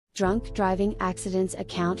Drunk driving accidents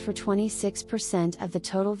account for 26% of the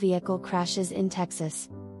total vehicle crashes in Texas.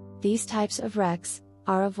 These types of wrecks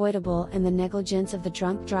are avoidable, and the negligence of the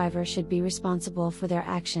drunk driver should be responsible for their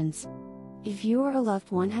actions. If you or a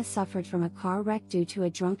loved one has suffered from a car wreck due to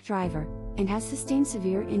a drunk driver, and has sustained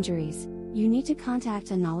severe injuries, you need to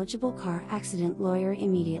contact a knowledgeable car accident lawyer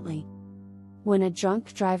immediately. When a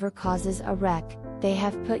drunk driver causes a wreck, they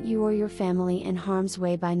have put you or your family in harm's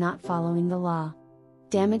way by not following the law.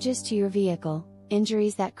 Damages to your vehicle,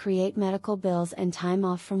 injuries that create medical bills and time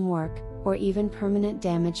off from work, or even permanent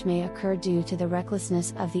damage may occur due to the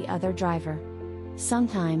recklessness of the other driver.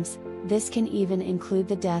 Sometimes, this can even include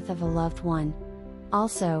the death of a loved one.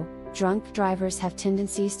 Also, drunk drivers have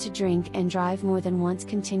tendencies to drink and drive more than once,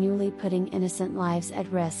 continually putting innocent lives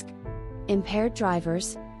at risk. Impaired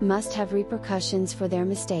drivers must have repercussions for their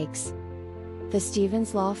mistakes. The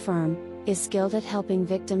Stevens Law Firm is skilled at helping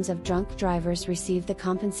victims of drunk drivers receive the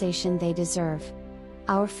compensation they deserve.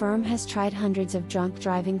 Our firm has tried hundreds of drunk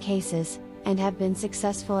driving cases, and have been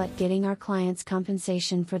successful at getting our clients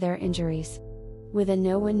compensation for their injuries. With a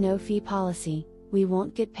no-win no-fee policy, we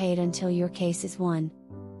won't get paid until your case is won.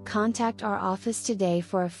 Contact our office today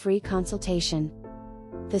for a free consultation.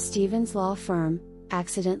 The Stevens Law Firm,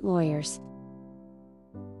 Accident Lawyers.